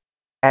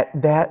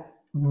 At that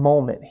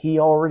moment, He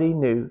already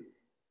knew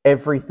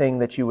everything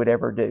that you would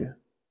ever do.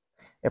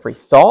 Every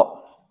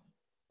thought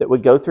that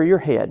would go through your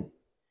head,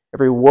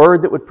 every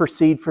word that would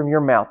proceed from your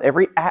mouth,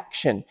 every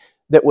action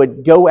that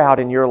would go out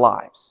in your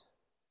lives.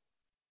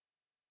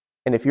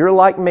 And if you're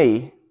like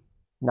me,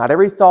 not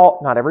every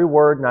thought, not every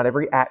word, not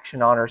every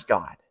action honors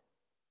God.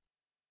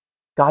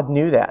 God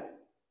knew that.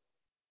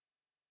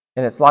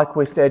 And it's like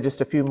we said just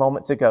a few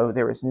moments ago,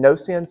 there is no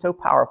sin so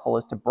powerful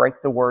as to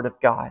break the word of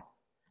God.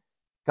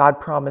 God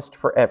promised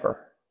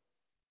forever.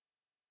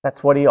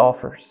 That's what He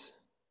offers.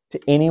 to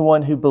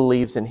anyone who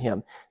believes in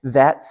him.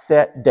 That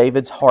set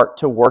David's heart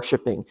to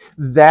worshiping.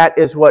 That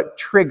is what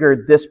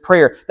triggered this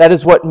prayer. That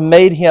is what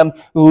made him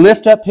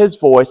lift up his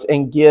voice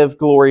and give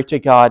glory to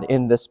God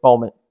in this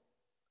moment.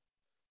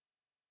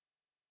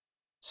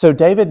 So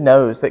David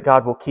knows that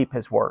God will keep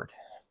his word.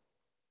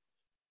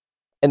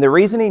 And the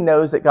reason he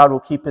knows that God will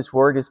keep his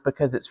word is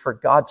because it's for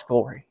God's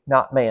glory,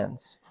 not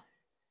man's.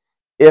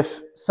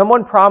 If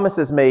someone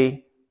promises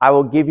me, I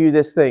will give you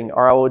this thing,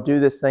 or I will do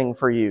this thing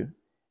for you,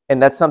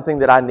 and that's something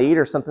that I need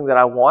or something that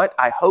I want,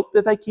 I hope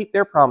that they keep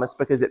their promise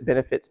because it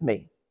benefits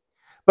me.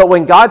 But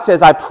when God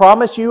says, I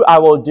promise you I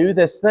will do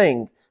this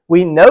thing,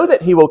 we know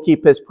that he will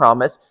keep his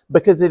promise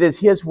because it is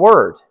his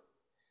word.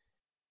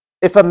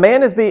 If a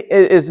man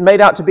is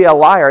made out to be a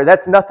liar,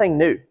 that's nothing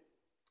new.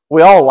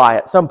 We all lie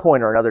at some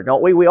point or another,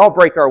 don't we? We all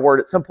break our word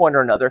at some point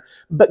or another.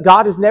 But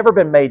God has never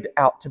been made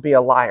out to be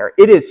a liar.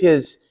 It is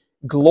his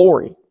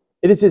glory.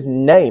 It is his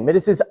name. It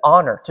is his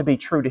honor to be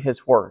true to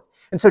his word.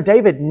 And so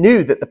David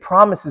knew that the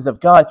promises of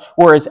God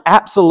were as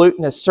absolute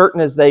and as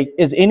certain as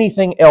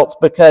anything else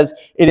because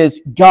it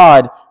is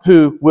God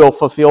who will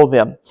fulfill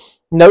them.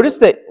 Notice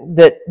that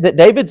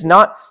David's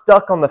not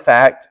stuck on the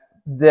fact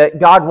that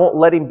God won't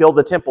let him build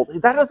the temple.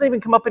 That doesn't even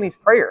come up in his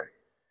prayer.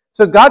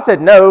 So God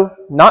said, no,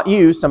 not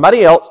you,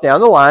 somebody else down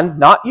the line,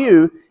 not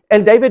you.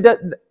 And David,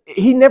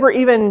 he never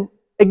even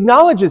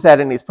acknowledges that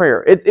in his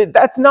prayer.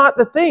 That's not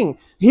the thing.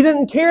 He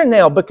doesn't care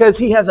now because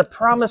he has a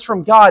promise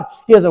from God.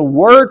 He has a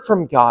word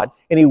from God,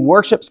 and he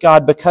worships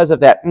God because of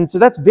that. And so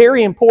that's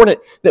very important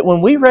that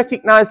when we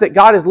recognize that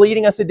God is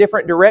leading us a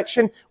different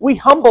direction, we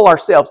humble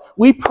ourselves.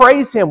 We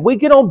praise him. We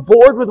get on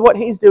board with what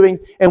he's doing,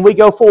 and we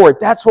go forward.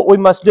 That's what we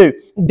must do.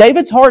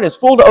 David's heart is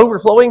full to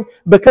overflowing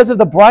because of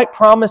the bright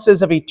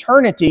promises of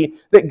eternity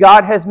that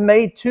God has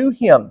made to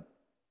him.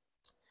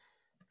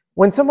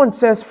 When someone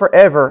says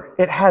forever,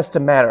 it has to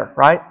matter,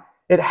 right?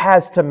 It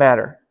has to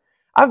matter.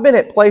 I've been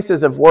at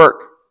places of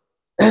work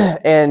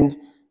and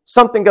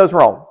something goes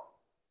wrong.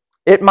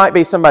 It might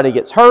be somebody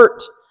gets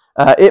hurt.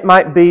 It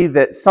might be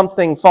that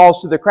something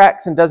falls through the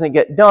cracks and doesn't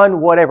get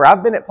done, whatever.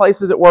 I've been at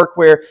places at work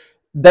where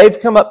they've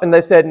come up and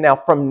they've said, now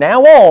from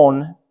now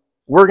on,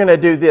 we're going to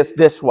do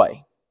this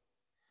way.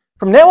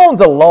 From now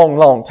on's a long,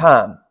 long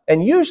time.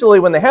 And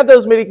usually when they have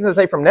those meetings and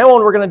say, from now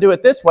on, we're going to do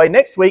it this way.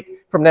 Next week,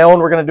 from now on,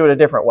 we're going to do it a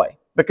different way.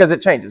 Because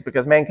it changes,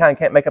 because mankind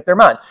can't make up their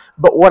mind.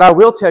 But what I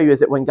will tell you is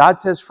that when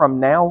God says from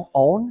now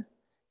on,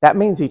 that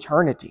means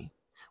eternity.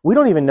 We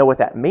don't even know what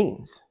that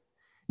means.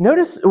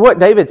 Notice what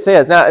David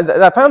says. Now,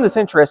 I found this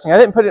interesting. I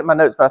didn't put it in my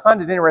notes, but I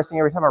find it interesting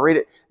every time I read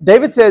it.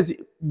 David says,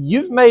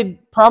 you've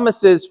made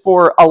promises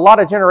for a lot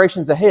of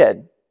generations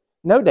ahead.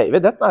 No,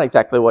 David, that's not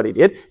exactly what he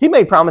did. He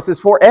made promises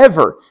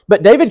forever.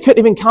 But David couldn't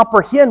even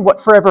comprehend what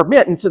forever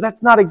meant. And so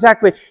that's not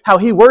exactly how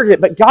he worded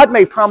it. But God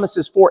made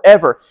promises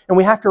forever. And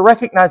we have to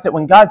recognize that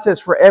when God says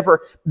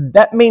forever,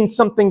 that means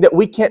something that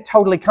we can't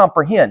totally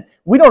comprehend.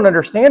 We don't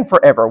understand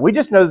forever. We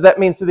just know that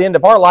means to the end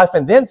of our life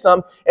and then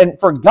some. And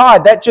for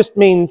God, that just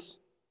means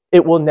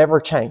it will never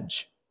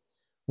change.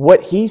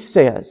 What he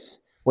says,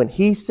 when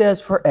he says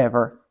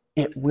forever,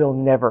 it will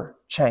never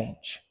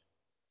change.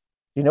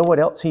 You know what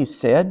else he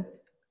said?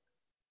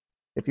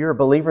 If you're a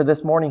believer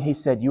this morning, he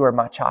said, you are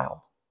my child.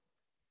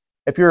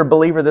 If you're a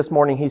believer this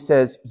morning, he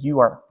says, you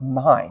are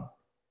mine.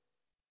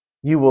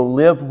 You will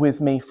live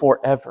with me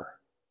forever.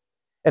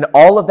 And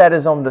all of that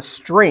is on the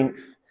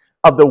strength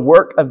of the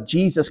work of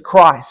Jesus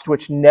Christ,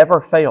 which never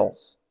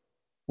fails.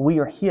 We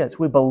are his.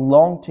 We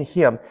belong to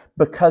him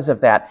because of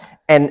that.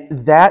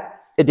 And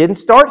that, it didn't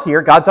start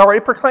here. God's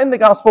already proclaimed the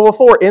gospel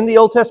before in the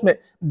Old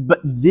Testament. But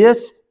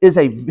this is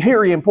a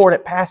very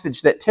important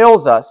passage that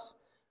tells us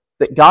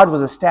that God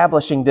was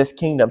establishing this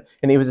kingdom,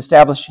 and he was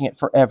establishing it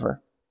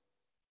forever.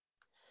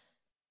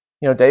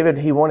 You know, David,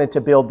 he wanted to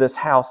build this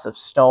house of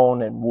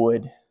stone and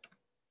wood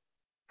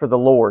for the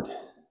Lord.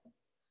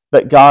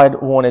 But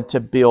God wanted to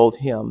build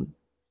him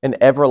an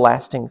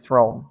everlasting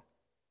throne.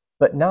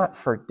 But not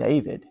for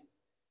David,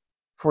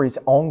 for his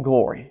own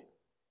glory,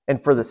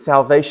 and for the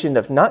salvation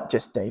of not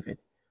just David,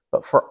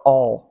 but for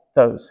all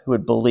those who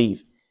would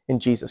believe in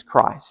Jesus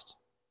Christ.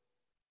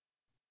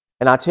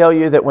 And I tell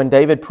you that when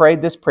David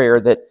prayed this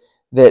prayer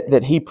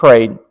that he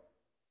prayed,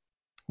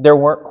 there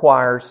weren't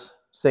choirs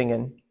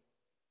singing.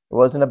 There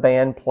wasn't a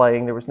band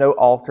playing. There was no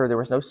altar. There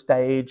was no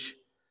stage.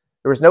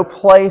 There was no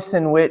place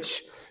in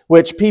which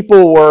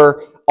people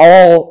were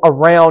all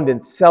around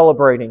and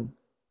celebrating.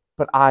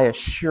 But I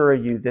assure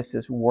you, this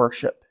is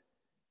worship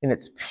in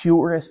its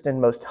purest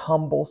and most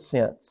humble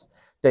sense.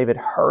 David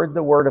heard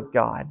the word of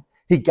God.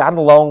 He got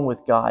along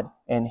with God,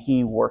 and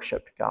he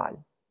worshiped God.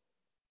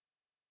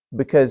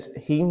 Because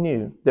he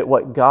knew that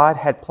what God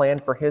had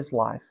planned for his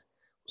life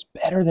was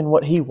better than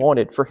what he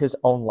wanted for his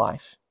own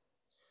life.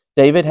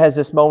 David has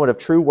this moment of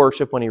true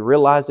worship when he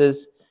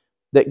realizes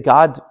that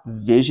God's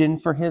vision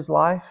for his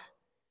life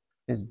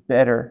is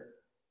better.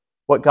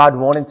 What God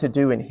wanted to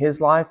do in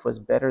his life was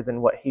better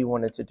than what he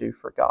wanted to do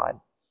for God.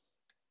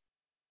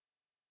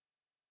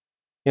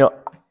 You know,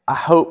 I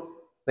hope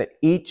that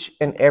each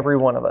and every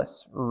one of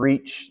us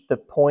reach the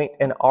point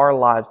in our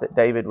lives that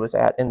David was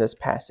at in this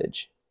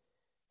passage.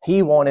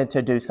 He wanted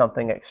to do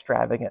something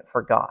extravagant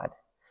for God.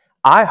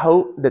 I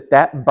hope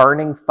that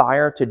burning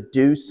fire to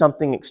do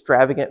something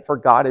extravagant for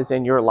God is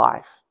in your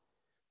life.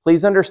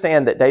 Please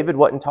understand that David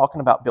wasn't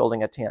talking about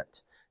building a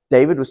tent.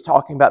 David was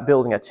talking about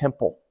building a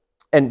temple.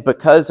 And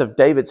because of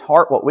David's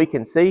heart, what we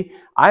can see,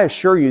 I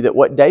assure you that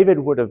what David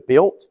would have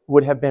built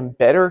would have been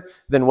better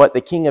than what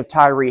the king of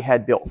Tyre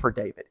had built for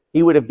David.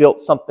 He would have built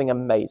something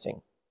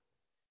amazing.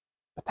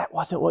 But that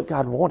wasn't what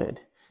God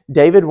wanted.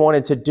 David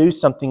wanted to do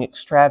something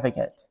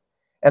extravagant.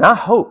 And I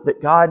hope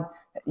that God,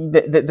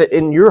 that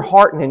in your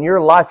heart and in your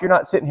life, you're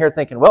not sitting here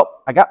thinking,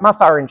 well, I got my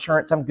fire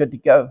insurance, I'm good to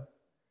go.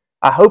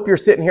 I hope you're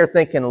sitting here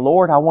thinking,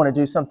 Lord, I want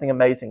to do something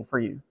amazing for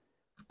you.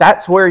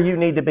 That's where you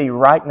need to be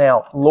right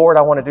now. Lord,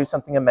 I want to do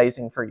something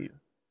amazing for you.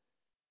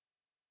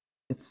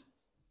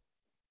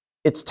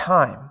 It's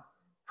time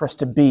for us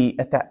to be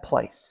at that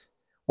place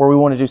where we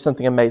want to do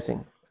something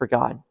amazing for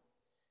God.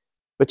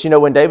 But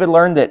when David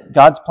learned that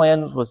God's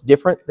plan was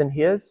different than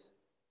his,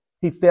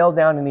 he fell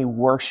down and he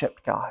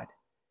worshiped God.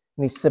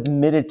 And he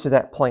submitted to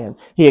that plan.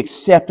 He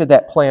accepted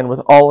that plan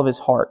with all of his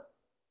heart.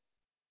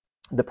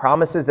 The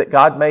promises that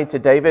God made to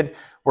David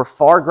were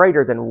far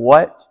greater than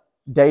what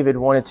David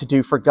wanted to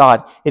do for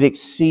God. It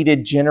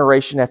exceeded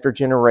generation after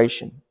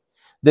generation.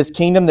 This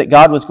kingdom that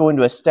God was going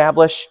to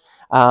establish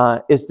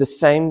is the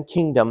same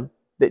kingdom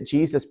that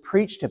Jesus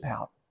preached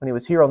about when he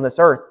was here on this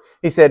earth.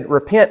 He said,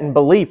 repent and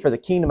believe, for the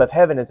kingdom of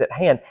heaven is at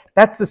hand.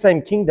 That's the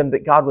same kingdom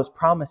that God was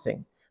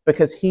promising,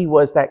 because he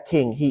was that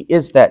king. He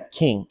is that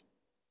king.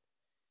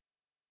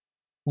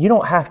 You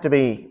don't have to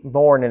be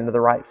born into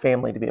the right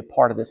family to be a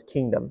part of this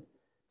kingdom.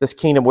 This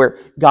kingdom where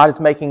God is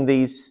making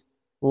these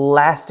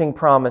lasting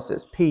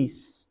promises: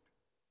 peace,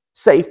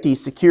 safety,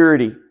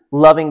 security,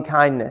 loving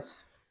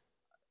kindness,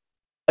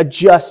 a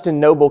just and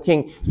noble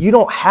king. You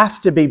don't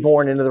have to be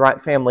born into the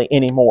right family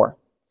anymore.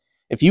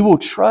 If you will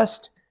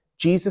trust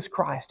Jesus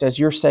Christ as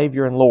your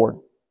Savior and Lord,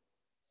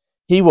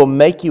 He will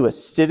make you a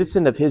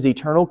citizen of His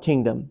eternal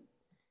kingdom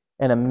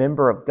and a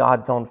member of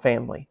God's own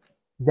family.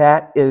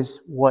 That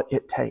is what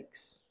it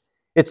takes.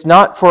 It's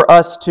not for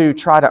us to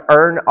try to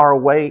earn our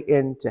way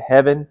into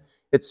heaven.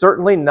 It's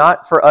certainly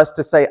not for us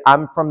to say,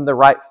 I'm from the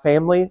right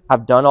family,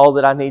 I've done all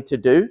that I need to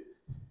do.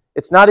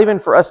 It's not even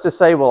for us to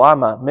say, well,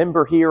 I'm a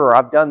member here, or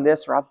I've done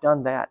this, or I've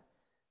done that.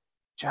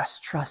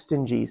 Just trust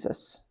in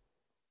Jesus.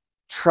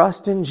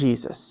 Trust in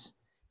Jesus.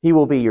 He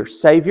will be your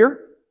Savior,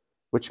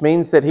 which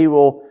means that He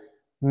will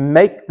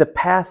make the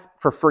path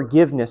for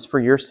forgiveness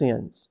for your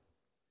sins.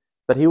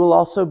 But He will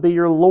also be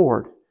your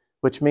Lord,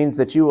 which means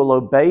that you will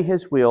obey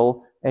His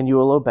will and you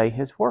will obey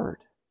His word.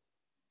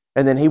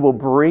 And then He will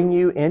bring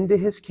you into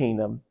His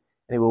kingdom,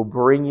 and He will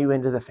bring you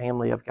into the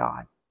family of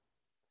God.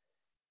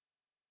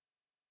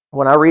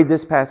 When I read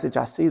this passage,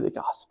 I see the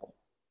gospel.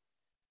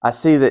 I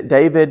see that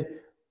David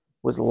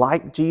was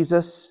like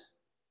Jesus,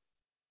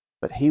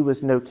 but he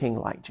was no king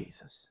like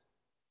Jesus.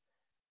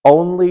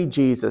 Only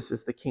Jesus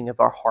is the king of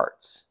our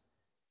hearts.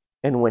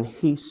 And when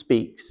He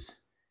speaks,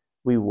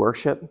 we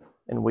worship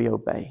and we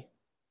obey.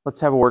 Let's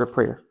have a word of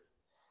prayer.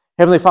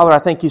 Heavenly Father, I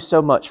thank You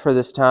so much for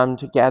this time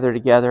to gather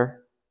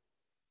together.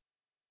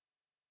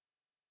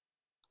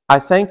 I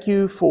thank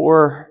You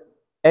for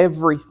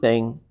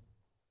everything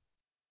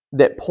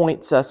that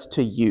points us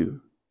to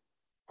You.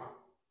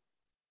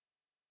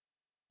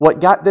 What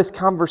got this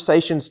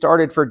conversation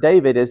started for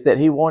David is that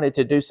he wanted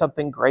to do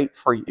something great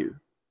for You.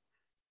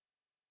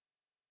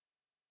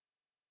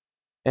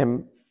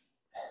 And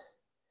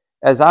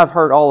as I've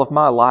heard all of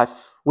my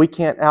life, we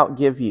can't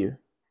outgive You.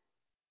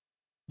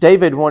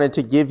 David wanted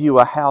to give You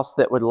a house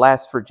that would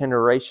last for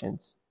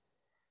generations.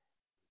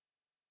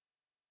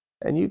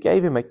 And You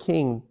gave him a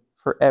king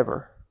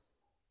forever.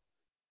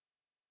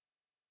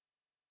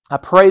 I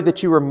pray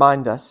that You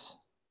remind us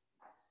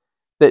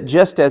that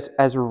just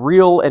as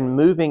real and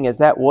moving as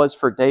that was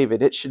for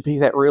David, it should be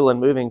that real and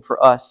moving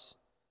for us.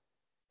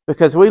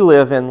 Because we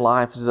live in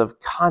lives of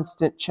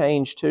constant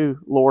change too,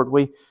 Lord.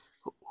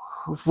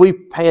 If we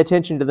pay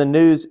attention to the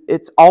news,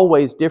 it's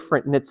always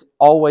different, and it's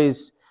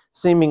always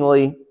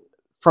seemingly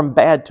from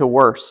bad to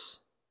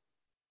worse.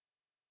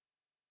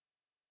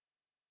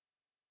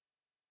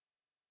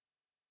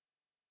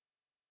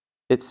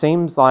 It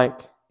seems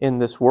like in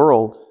this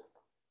world,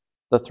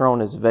 the throne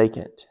is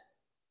vacant.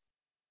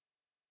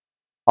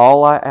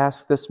 All I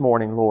ask this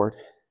morning, Lord,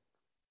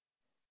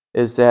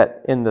 is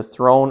that in the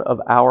throne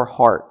of our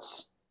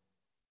hearts,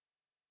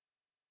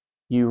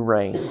 You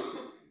reign.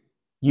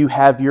 You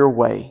have Your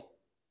way.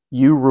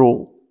 You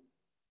rule.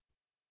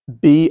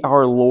 Be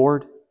our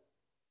Lord.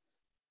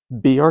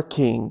 Be our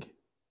King.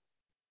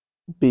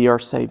 Be our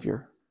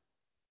Savior.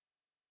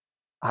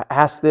 I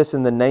ask this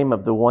in the name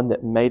of the one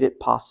that made it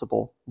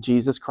possible,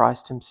 Jesus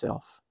Christ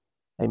Himself.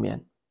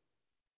 Amen.